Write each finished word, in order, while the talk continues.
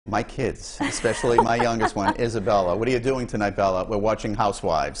My kids, especially my youngest one, Isabella. What are you doing tonight, Bella? We're watching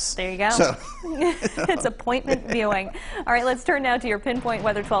Housewives. There you go. So. It's appointment viewing. All right, let's turn now to your Pinpoint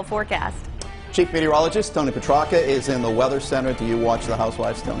Weather 12 forecast. Chief Meteorologist Tony Petrarca is in the Weather Center. Do you watch the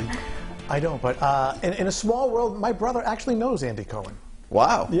Housewives, Tony? I don't, but in a small world, my brother actually knows Andy Cohen.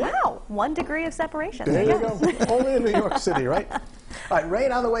 Wow. Yeah. Wow, 1 degree of separation. There you go. Only in New York City, right? All right,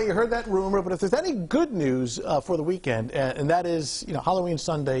 rain on the way. You heard that rumor, but if there's any good news for the weekend, and that is, Halloween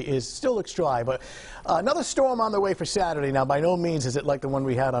Sunday still looks dry, but another storm on the way for Saturday. Now, by no means is it like the one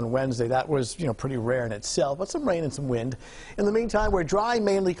we had on Wednesday. That was, pretty rare in itself, but some rain and some wind. In the meantime, we're dry,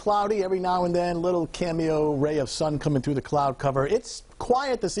 mainly cloudy. Every now and then, little cameo ray of sun coming through the cloud cover. It's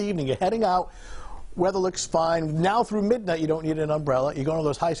quiet this evening. You're heading out. Weather looks fine. Now through midnight, you don't need an umbrella. You're going to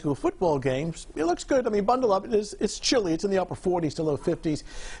those high school football games. It looks good. I mean, bundle up. It's chilly. It's in the upper 40s to low 50s,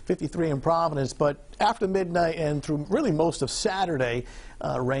 53 in Providence. But after midnight and through really most of Saturday,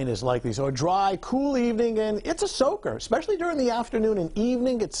 rain is likely. So a dry, cool evening, and it's a soaker, especially during the afternoon and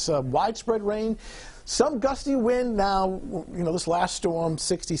evening. It's widespread rain. Some gusty wind now, this last storm,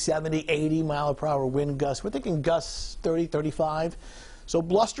 60, 70, 80 mile per hour wind gusts. We're thinking gusts 30, 35. So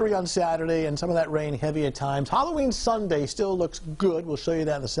blustery on Saturday and some of that rain heavy at times. Halloween Sunday still looks good. We'll show you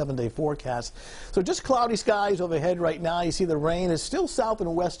that in the 7-day forecast. So just cloudy skies overhead right now. You see the rain is still south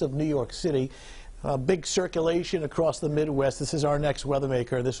and west of New York City. Big circulation across the Midwest. This is our next weather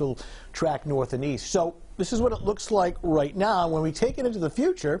maker. This will track north and east. So this is what it looks like right now. When we take it into the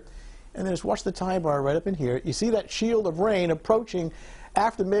future, and then just watch the time bar right up in here, you see that shield of rain approaching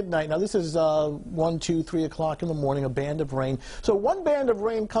after midnight. Now this is 1, 2, 3 o'clock in the morning, a band of rain. So one band of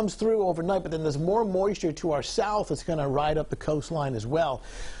rain comes through overnight, but then there's more moisture to our south. It's going to ride up the coastline as well.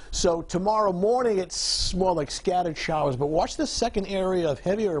 So tomorrow morning it's more like scattered showers, but watch this second area of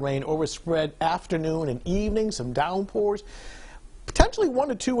heavier rain overspread afternoon and evening, some downpours. Potentially 1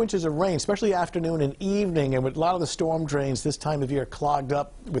 to 2 inches of rain, especially afternoon and evening, and with a lot of the storm drains this time of year clogged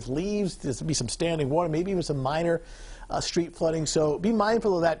up with leaves. There'll be some standing water, maybe even some minor street flooding. So be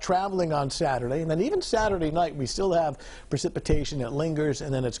mindful of that traveling on Saturday. And then even Saturday night, we still have precipitation that lingers,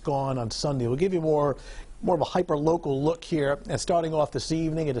 and then it's gone on Sunday. We'll give you more of a hyper-local look here. And starting off this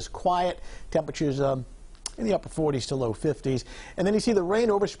evening, it is quiet. Temperatures in the upper 40s to low 50s. And then you see the rain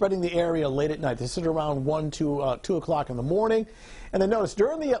overspreading the area late at night. This is around 1 to 2 o'clock in the morning. And then notice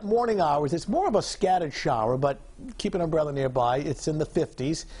during the morning hours, it's more of a scattered shower, but keep an umbrella nearby. It's in the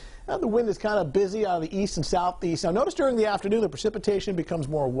 50s. The wind is kind of busy out of the east and southeast. Now notice during the afternoon, the precipitation becomes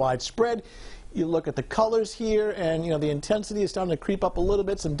more widespread. You look at the colors here, and the intensity is starting to creep up a little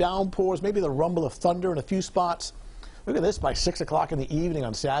bit. Some downpours, maybe the rumble of thunder in a few spots. Look at this by 6 o'clock in the evening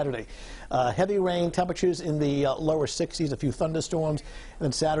on Saturday. Heavy rain, temperatures in the lower 60s, a few thunderstorms. And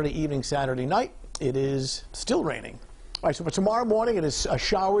then Saturday evening, Saturday night, it is still raining. All right, so for tomorrow morning, it is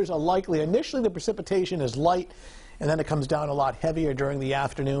showers are likely. Initially, the precipitation is light, and then it comes down a lot heavier during the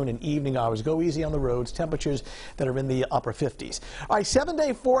afternoon and evening hours. Go easy on the roads. Temperatures that are in the upper 50s. All right,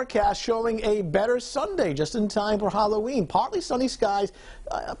 7-day forecast showing a better Sunday just in time for Halloween. Partly sunny skies,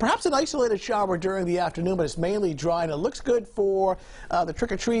 perhaps an isolated shower during the afternoon, but it's mainly dry, and it looks good for the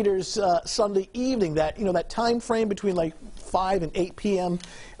trick-or-treaters Sunday evening. That time frame between like 5 and 8 p.m.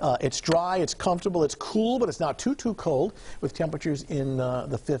 It's dry, it's comfortable, it's cool, but it's not too cold with temperatures in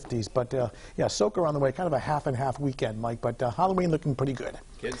the 50s. But yeah, soaker on the way, kind of a half and half weekend, Mike. But Halloween looking pretty good.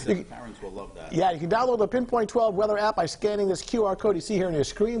 Kids and parents will love that. Yeah, you can download the Pinpoint 12 weather app by scanning this QR code you see here on your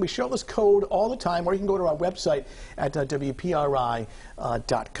screen. We show this code all the time, or you can go to our website at WPRI.com.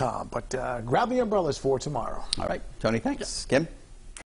 But grab the umbrellas for tomorrow. All right, Tony, thanks. Kim?